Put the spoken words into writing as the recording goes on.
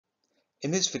In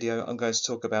this video, I'm going to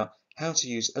talk about how to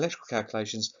use electrical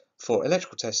calculations for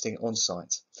electrical testing on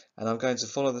site, and I'm going to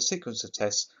follow the sequence of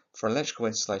tests for an electrical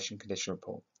installation condition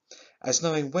report, as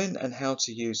knowing when and how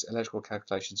to use electrical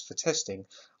calculations for testing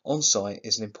on site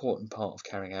is an important part of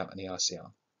carrying out an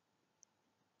EICR.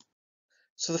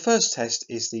 So the first test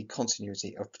is the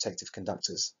continuity of protective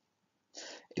conductors.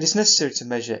 It is necessary to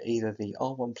measure either the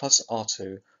R1 plus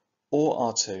R2 or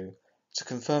R2 to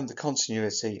confirm the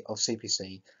continuity of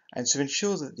CPC and to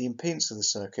ensure that the impedance of the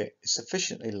circuit is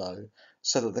sufficiently low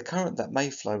so that the current that may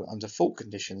flow under fault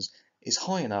conditions is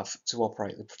high enough to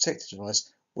operate the protective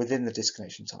device within the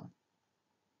disconnection time.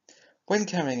 When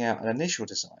carrying out an initial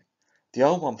design, the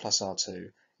R1 plus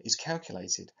R2 is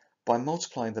calculated by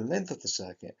multiplying the length of the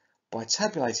circuit by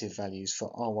tabulated values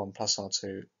for R1 plus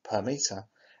R2 per metre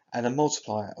and a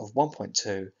multiplier of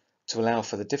 1.2 to allow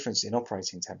for the difference in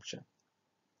operating temperature.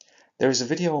 There is a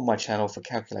video on my channel for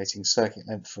calculating circuit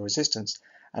length for resistance,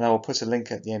 and I will put a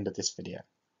link at the end of this video.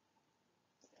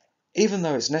 Even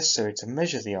though it's necessary to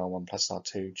measure the R1 plus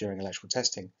R2 during electrical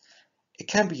testing, it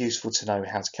can be useful to know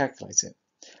how to calculate it.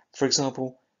 For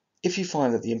example, if you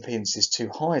find that the impedance is too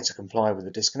high to comply with the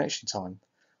disconnection time,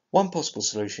 one possible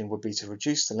solution would be to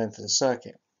reduce the length of the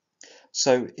circuit.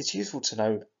 So it's useful to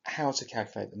know how to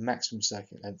calculate the maximum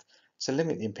circuit length to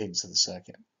limit the impedance of the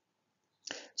circuit.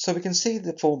 So we can see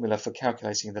the formula for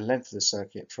calculating the length of the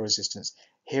circuit for resistance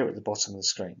here at the bottom of the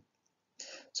screen.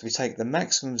 So we take the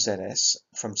maximum ZS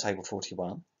from table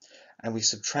 41 and we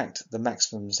subtract the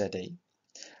maximum ZE,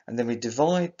 and then we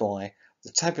divide by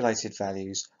the tabulated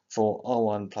values for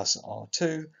R1 plus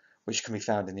R2, which can be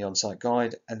found in the on-site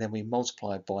guide, and then we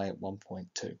multiply by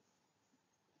 1.2.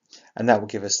 And that will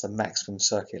give us the maximum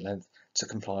circuit length to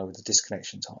comply with the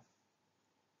disconnection time.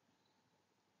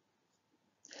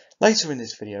 Later in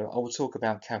this video, I will talk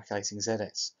about calculating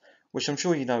ZS, which I'm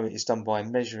sure you know is done by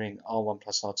measuring R1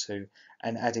 plus R2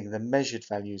 and adding the measured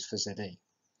values for ZE.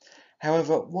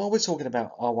 However, while we're talking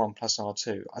about R1 plus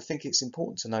R2, I think it's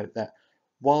important to note that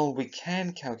while we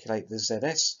can calculate the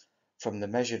ZS from the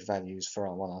measured values for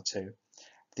R1, R2,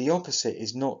 the opposite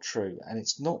is not true, and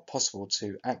it's not possible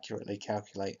to accurately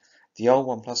calculate the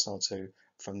R1 plus R2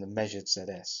 from the measured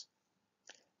ZS.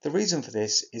 The reason for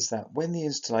this is that when the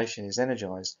installation is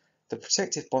energized, the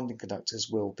protective bonding conductors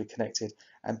will be connected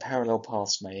and parallel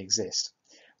paths may exist,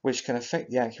 which can affect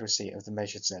the accuracy of the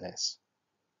measured ZS.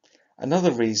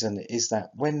 Another reason is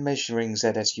that when measuring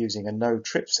ZS using a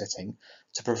no-trip setting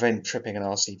to prevent tripping an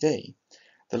RCD,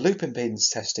 the loop impedance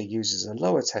tester uses a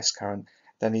lower test current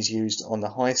than is used on the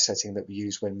high setting that we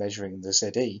use when measuring the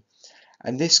ZE,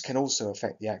 and this can also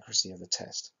affect the accuracy of the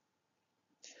test.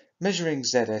 Measuring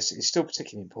ZS is still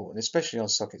particularly important, especially on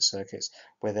socket circuits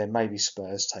where there may be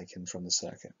spurs taken from the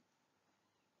circuit.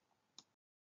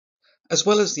 As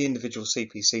well as the individual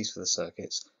CPCs for the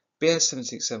circuits, BS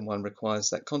 7671 requires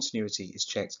that continuity is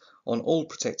checked on all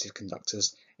protective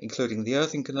conductors, including the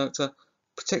earthing conductor,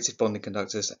 protective bonding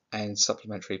conductors, and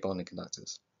supplementary bonding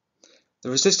conductors.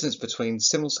 The resistance between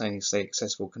simultaneously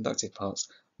accessible conductive parts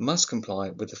must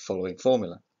comply with the following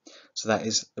formula. So that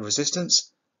is the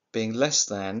resistance being less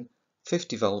than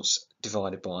 50 volts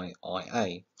divided by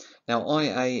IA. Now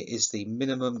IA is the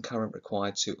minimum current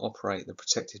required to operate the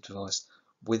protective device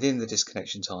within the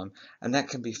disconnection time, and that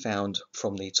can be found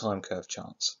from the time curve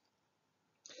charts.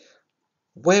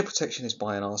 Where protection is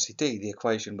by an RCD, the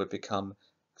equation would become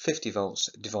 50 volts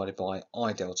divided by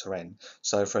I delta N.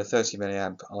 So for a 30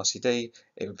 milliamp RCD,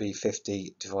 it would be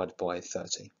 50 divided by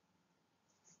 30.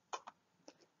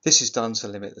 This is done to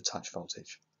limit the touch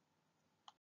voltage.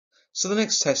 So the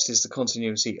next test is the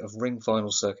continuity of ring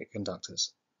vinyl circuit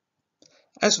conductors.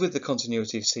 As with the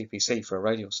continuity of CPC for a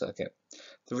radial circuit,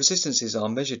 the resistances are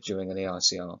measured during an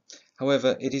EICR.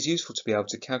 However, it is useful to be able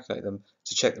to calculate them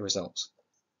to check the results.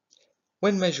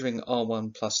 When measuring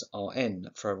R1 plus Rn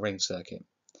for a ring circuit,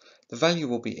 the value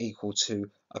will be equal to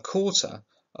a quarter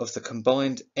of the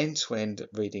combined end-to-end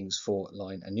readings for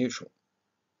line and neutral.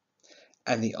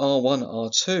 And the R1,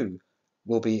 R2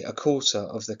 will be a quarter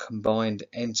of the combined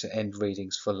end-to-end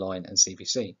readings for line and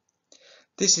CPC.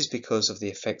 This is because of the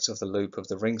effect of the loop of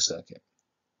the ring circuit.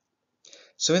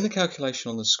 So in the calculation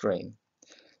on the screen,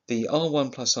 the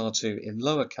R1 plus R2 in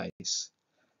lowercase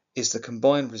is the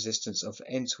combined resistance of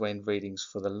end-to-end readings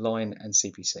for the line and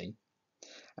CPC.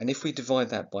 And if we divide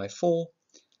that by 4,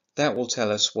 that will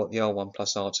tell us what the R1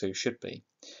 plus R2 should be,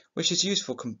 which is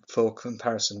useful for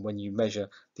comparison when you measure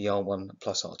the R1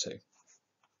 plus R2.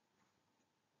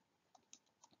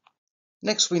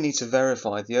 Next, we need to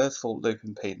verify the earth fault loop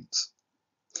impedance.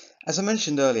 As I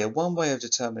mentioned earlier, one way of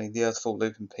determining the earth fault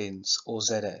loop impedance, or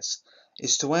ZS,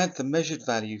 is to add the measured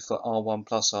value for R1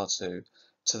 plus R2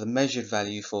 to the measured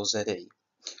value for ZE,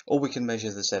 or we can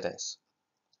measure the ZS.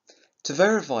 To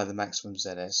verify the maximum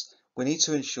ZS, we need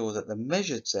to ensure that the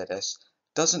measured ZS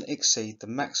doesn't exceed the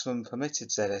maximum permitted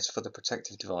ZS for the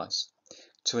protective device,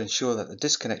 to ensure that the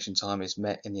disconnection time is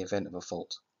met in the event of a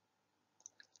fault.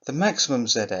 The maximum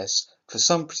ZS for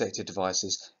some protected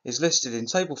devices is listed in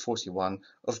Table 41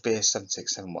 of BS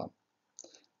 7671.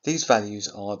 These values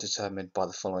are determined by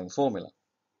the following formula: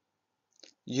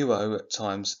 UO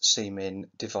times Cmin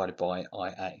divided by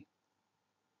IA.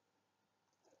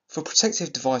 For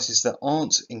protective devices that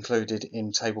aren't included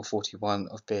in Table 41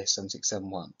 of BS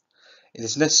 7671, it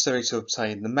is necessary to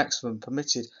obtain the maximum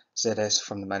permitted ZS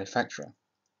from the manufacturer.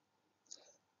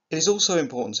 It is also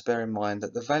important to bear in mind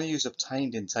that the values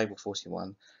obtained in Table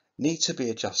 41 need to be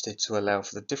adjusted to allow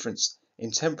for the difference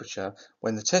in temperature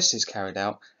when the test is carried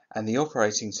out and the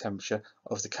operating temperature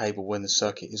of the cable when the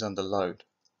circuit is under load.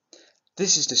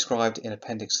 This is described in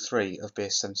Appendix 3 of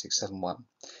BS 7671,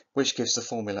 which gives the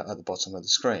formula at the bottom of the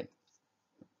screen.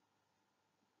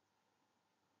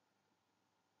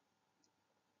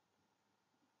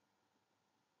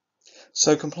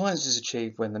 So compliance is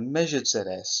achieved when the measured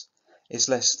ZS is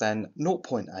less than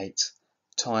 0.8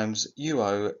 times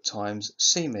UO times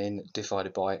Cmin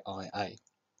divided by IA.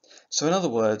 So in other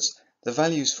words, the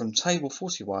values from Table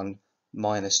 41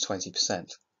 minus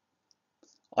 20%.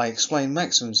 I explain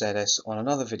maximum ZS on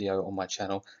another video on my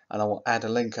channel, and I will add a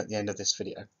link at the end of this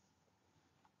video.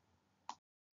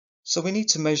 So we need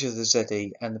to measure the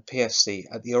ZE and the PFC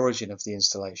at the origin of the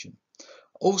installation.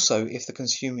 Also, if the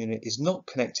consumer unit is not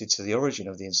connected to the origin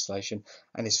of the installation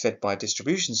and is fed by a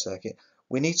distribution circuit,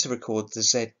 we need to record the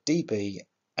ZDB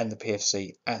and the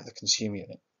PFC at the consumer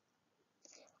unit.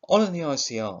 On an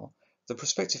EICR, the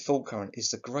prospective fault current is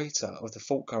the greater of the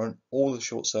fault current or the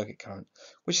short circuit current,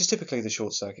 which is typically the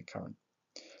short circuit current.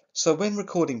 So when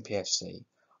recording PFC,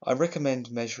 I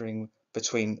recommend measuring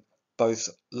between both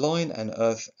line and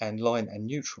earth and line and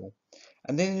neutral,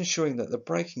 and then ensuring that the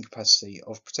braking capacity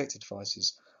of protected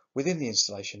devices within the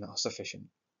installation are sufficient.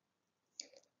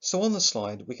 So on the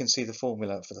slide, we can see the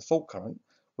formula for the fault current,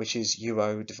 which is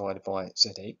UO divided by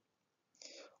ZE.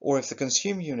 Or if the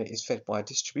consumer unit is fed by a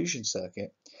distribution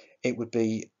circuit, it would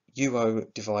be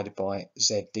UO divided by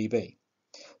ZDB.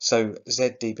 So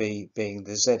ZDB being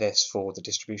the ZS for the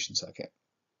distribution circuit.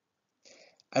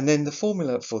 And then the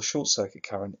formula for short circuit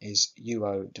current is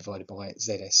UO divided by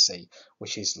ZSC,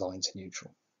 which is line to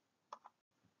neutral.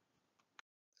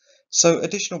 So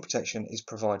additional protection is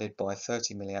provided by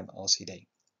 30 mA RCD.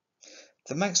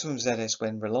 The maximum ZS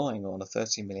when relying on a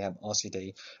 30 mA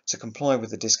RCD to comply with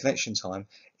the disconnection time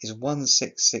is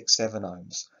 1667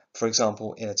 ohms, for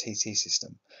example in a TT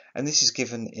system, and this is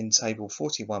given in Table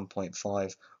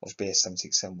 41.5 of BS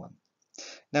 7671.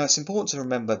 Now it's important to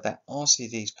remember that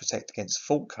RCDs protect against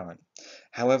fault current,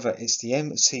 however it's the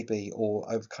MCB or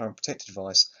overcurrent protected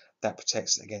device that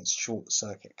protects against short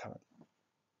circuit current.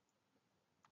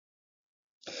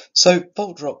 So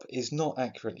volt drop is not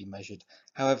accurately measured,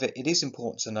 however it is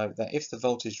important to note that if the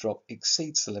voltage drop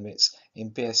exceeds the limits in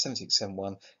BS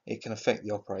 7671, it can affect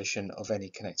the operation of any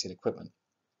connected equipment.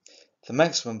 The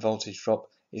maximum voltage drop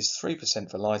is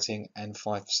 3% for lighting and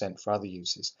 5% for other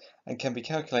uses, and can be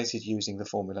calculated using the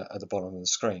formula at the bottom of the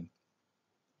screen.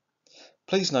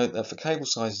 Please note that for cable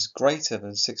sizes greater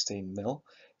than 16 mm,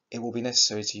 it will be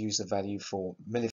necessary to use the value for millivolts